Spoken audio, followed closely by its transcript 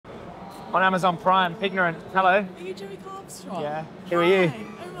On Amazon Prime, Pignorant. Hello. Are you Joey Armstrong? Yeah. Who are you?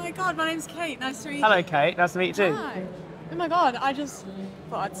 Oh my god, my name's Kate. Nice to meet you. Hello, Kate. Nice to meet you too. Hi. Oh my god, I just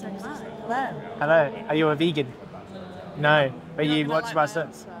thought I'd say hi. Hello. Hello. Are you a vegan? No. But you watch my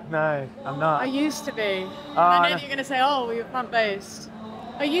stuff? No, I'm not. I used to be. Oh, I know that you're going to say, oh, well, you're plant-based.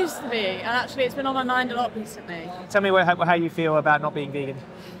 I used to be, and actually it's been on my mind a lot recently. Tell me how you feel about not being vegan.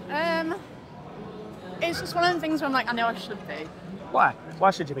 It's just one of the things where I'm like, I know I should be. Why?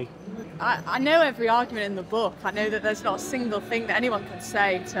 Why should you be? I know every argument in the book. I know that there's not a single thing that anyone can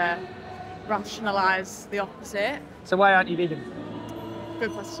say to rationalise the opposite. So why aren't you vegan?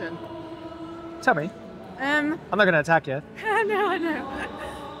 Good question. Tell me. I'm not going to attack you. I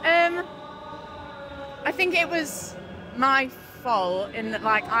know. I think it was my fault in that,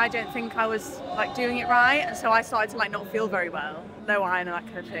 like, I don't think I was like doing it right, and so I started to like not feel very well, low iron and that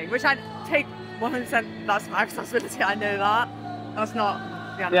kind of thing, which I take 100%. That's my responsibility. I know that. That's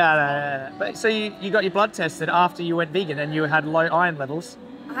not the Yeah. But so you got your blood tested after you went vegan, and you had low iron levels.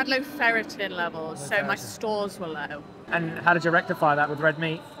 I had low ferritin levels, so my stores were low. And how did you rectify that with red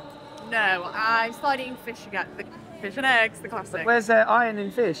meat? No, I started eating fish again. Fish and eggs, the classic. Where's there iron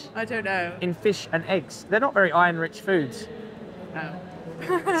in fish? I don't know. In fish and eggs. They're not very iron-rich foods. No.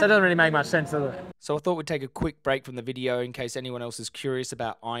 So it doesn't really make much sense, does it? So I thought we'd take a quick break from the video in case anyone else is curious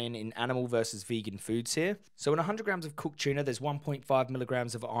about iron in animal versus vegan foods here. So in 100 grams of cooked tuna, there's 1.5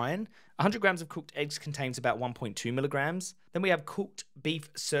 milligrams of iron. 100 grams of cooked eggs contains about 1.2 milligrams. Then we have cooked beef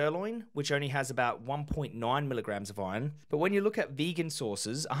sirloin, which only has about 1.9 milligrams of iron. But when you look at vegan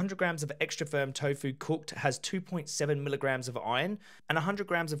sources, 100 grams of extra firm tofu cooked has 2.7 milligrams of iron, and 100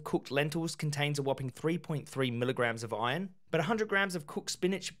 grams of cooked lentils contains a whopping 3.3 milligrams of iron. But 100 grams of cooked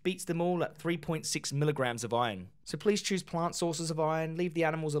spinach beats them all at 3.6 milligrams of iron. So please choose plant sources of iron, leave the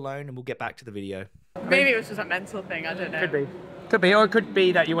animals alone, and we'll get back to the video. Maybe it was just a mental thing, I don't know. Could be. Could be, or it could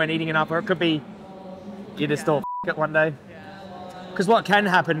be that you weren't eating enough, or it could be you just thought it one day. Because what can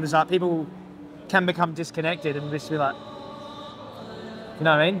happen is that people can become disconnected and just be like, you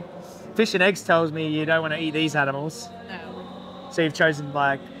know what I mean? Fish and eggs tells me you don't want to eat these animals. No. So you've chosen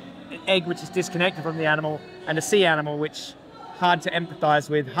like an egg which is disconnected from the animal, and a sea animal which harder to empathise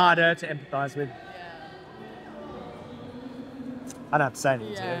with. I don't have to say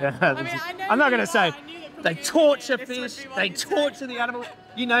anything to you. I mean, I know I'm not going to say they torture this fish, would be they what torture the animal.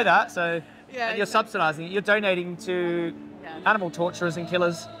 You know that, so and you're subsidising it. You're donating to animal torturers and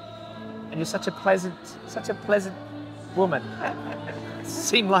killers, and you're such a pleasant woman.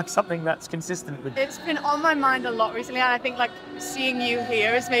 Seem like something that's consistent with. It's been on my mind a lot recently, and I think like seeing you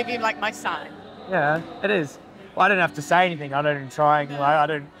here is maybe like my sign. Yeah, it is. Well, I don't have to say anything. I don't even try. I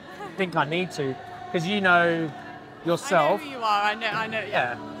don't think I need to, because you know yourself. I know who you are. I know.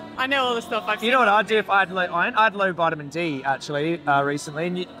 Yeah. I know all the stuff I've seen. You know what I'd do if I had low iron? I had low vitamin D actually recently,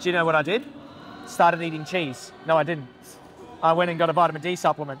 and do you know what I did? Started eating cheese. No, I didn't. I went and got a vitamin D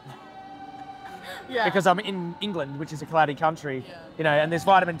supplement. Yeah. Because I'm in England, which is a cloudy country, you know, and there's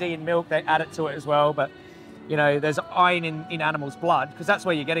vitamin D in milk. They add it to it as well, but you know, there's iron in animals' blood, because that's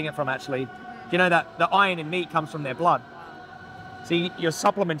where you're getting it from actually. You know that the iron in meat comes from their blood. So you're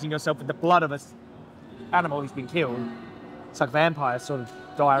supplementing yourself with the blood of an animal who's been killed. It's like vampire sort of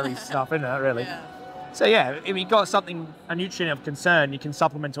diary stuff, isn't it, really? Yeah. So yeah, if you've got something, a nutrient of concern, you can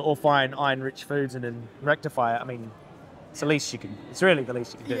supplement it or find iron-rich foods and then rectify it. I mean, it's the least you can, it's really the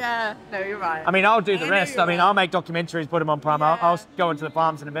least you can do. Yeah, no, you're right. I mean, I'll do the rest. I mean, I'll make documentaries, put them on Prime. Yeah. I'll go into the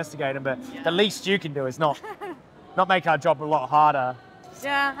farms and investigate them, but the least you can do is not make our job a lot harder.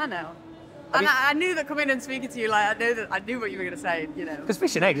 Yeah, I know. And I knew that coming and speaking to you, like, I knew what you were going to say, you know. Because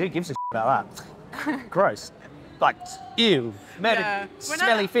fish and eggs, who gives a shit about that? Gross. Like, ew,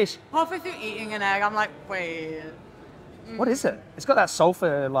 smelly fish. Halfway through eating an egg, I'm like, wait. What is it? It's got that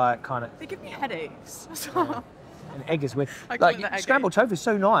sulfur, like, kind of. They give me headaches. An egg is weird. Like, scrambled tofu is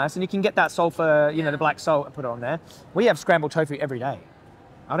so nice, and you can get that sulfur, you know, the black salt, and put it on there. We have scrambled tofu every day.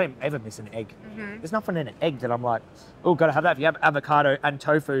 I don't ever miss an egg. There's nothing in an egg that I'm like, oh, gotta have that. If you have avocado and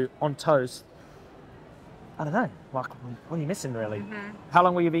tofu on toast, I don't know. Like, what are you missing, really? How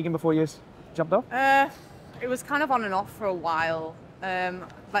long were you vegan before you jumped off? It was kind of on and off for a while.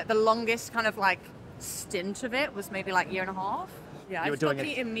 Like the longest kind of like stint of it was maybe like a year and a half. Yeah, I stopped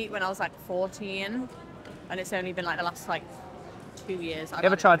eating meat when I was like 14, and it's only been like the last like 2 years. You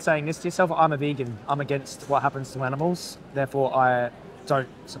ever tried saying this to yourself? I'm a vegan. I'm against what happens to animals. Therefore, I don't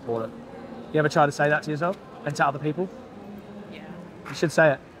support it. You ever try to say that to yourself and to other people? Yeah. You should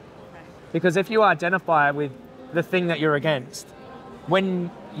say it. Okay. Because if you identify with the thing that you're against,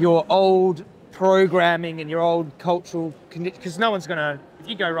 when your old programming and your old cultural condition, because no one's gonna, if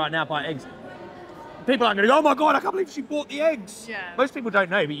you go right now buy eggs, people aren't going to go, oh my God, I can't believe she bought the eggs. Yeah. Most people don't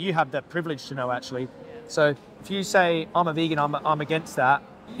know, but you have the privilege to know, actually. So if you say, I'm a vegan, I'm against that,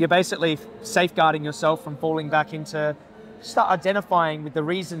 you're basically safeguarding yourself from falling back into, start identifying with the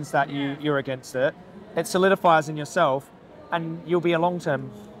reasons that you're against it. It solidifies in yourself, and you'll be a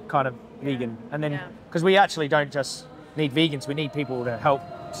long-term kind of vegan. And then, because we actually don't just need vegans, we need people to help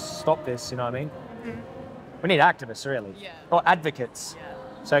stop this, you know what I mean? We need activists, really, or advocates.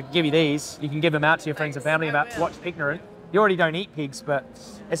 So I can give you these, you can give them out to your friends and family about Watch Pignorant. You already don't eat pigs, but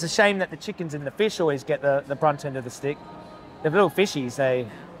it's a shame that the chickens and the fish always get the brunt end of the stick. The little fishies,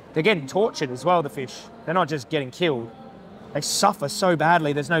 they're getting tortured as well, the fish. They're not just getting killed. They suffer so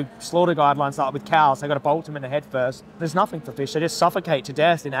badly. There's no slaughter guidelines like with cows. They've got to bolt them in the head first. There's nothing for fish. They just suffocate to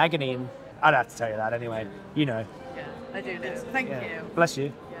death in agony. And I don't have to tell you that anyway. You know. Yeah, I do know. Thank you. Bless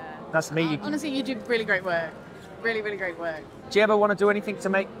you. Yeah. Nice to meet you. Honestly, you do really great work. Really, really great work. Do you ever want to do anything to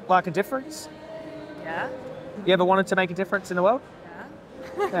make like a difference? Yeah. You ever wanted to make a difference in the world?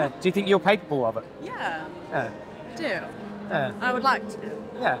 Yeah. Do you think you're capable of it? Yeah. Yeah. I do. Yeah. I would like to.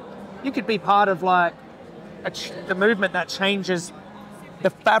 Yeah. You could be part of like the movement that changes the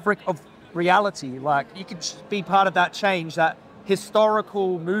fabric of reality. Like you could be part of that change, that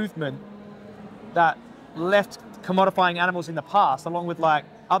historical movement that left commodifying animals in the past, along with like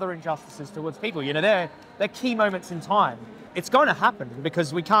other injustices towards people. You know, they're key moments in time. It's going to happen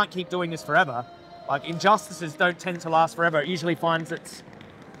because we can't keep doing this forever. Like injustices don't tend to last forever. It usually finds its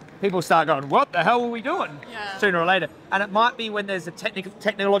people start going, what the hell are we doing? Yeah. Sooner or later. And it might be when there's a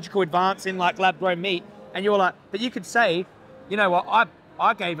technological advance in like lab grown meat, and you're like, but you could say, you know what,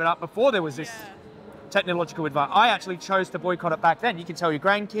 I gave it up before there was this technological advance. I actually chose to boycott it back then. You can tell your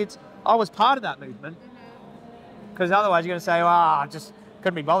grandkids, I was part of that movement. Because otherwise you're going to say, I just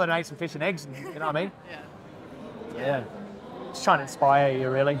couldn't be bothered and ate some fish and eggs, and, you know what I mean? Yeah. Just trying to inspire you,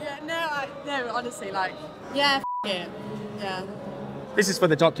 really. Yeah, no, honestly, like, yeah, it. Yeah. This is for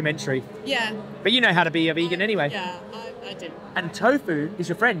the documentary. Yeah. But you know how to be a vegan anyway. Yeah, I do. And tofu is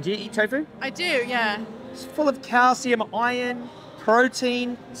your friend. Do you eat tofu? I do, yeah. It's full of calcium, iron,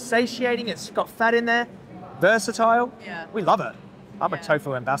 protein, satiating. It's got fat in there. Versatile. Yeah. We love it. I'm a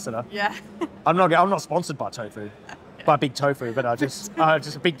tofu ambassador. Yeah. I'm not sponsored by tofu, by Big Tofu, but I'm just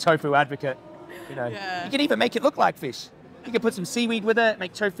a big tofu advocate. You know, you can even make it look like fish. You can put some seaweed with it,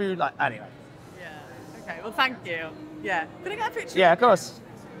 make tofu like anyway. Yeah. Okay. Well, thank you. Yeah. Can I get a picture? Yeah, of course.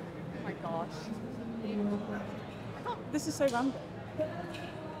 Oh my gosh. This is so random.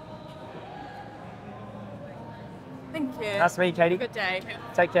 Thank you. That's me, Katie. Good day.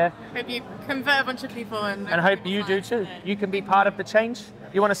 Take care. Hope you convert a bunch of people and hope you do too. You can be part of the change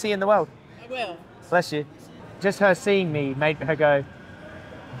you want to see in the world. I will. Bless you. Just her seeing me made her go.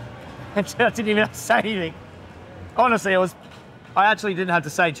 I didn't even have to say anything. Honestly, I actually didn't have to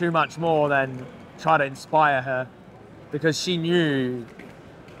say too much more than try to inspire her, because she knew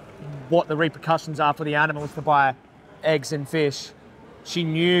what the repercussions are for the animals to buy eggs and fish. She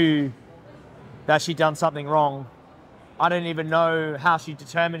knew that she'd done something wrong. I don't even know how she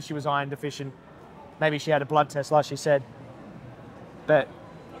determined she was iron deficient. Maybe she had a blood test, like she said. But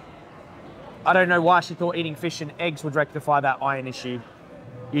I don't know why she thought eating fish and eggs would rectify that iron issue.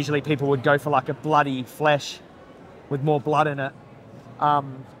 Usually people would go for like a bloody flesh with more blood in it.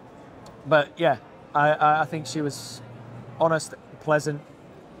 But yeah, I think she was honest, pleasant,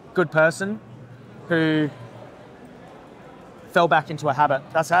 good person who fell back into a habit.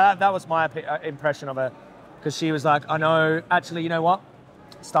 That was my impression of her. Because she was like, I know, actually, you know what?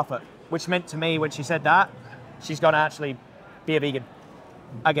 Stuff it. Which meant to me, when she said that, she's going to actually be a vegan.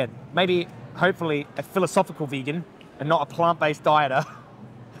 Again, maybe, hopefully, a philosophical vegan and not a plant-based dieter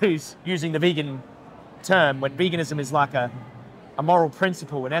who's using the vegan term, when veganism is like a moral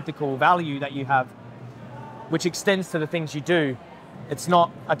principle, an ethical value that you have, which extends to the things you do. It's not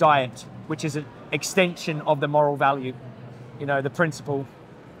a diet, which is an extension of the moral value, you know, the principle.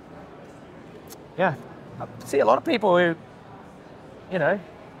 Yeah. I see a lot of people who, you know,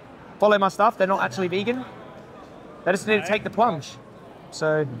 follow my stuff. They're not actually vegan. They just need to take the plunge.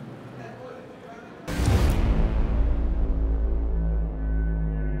 So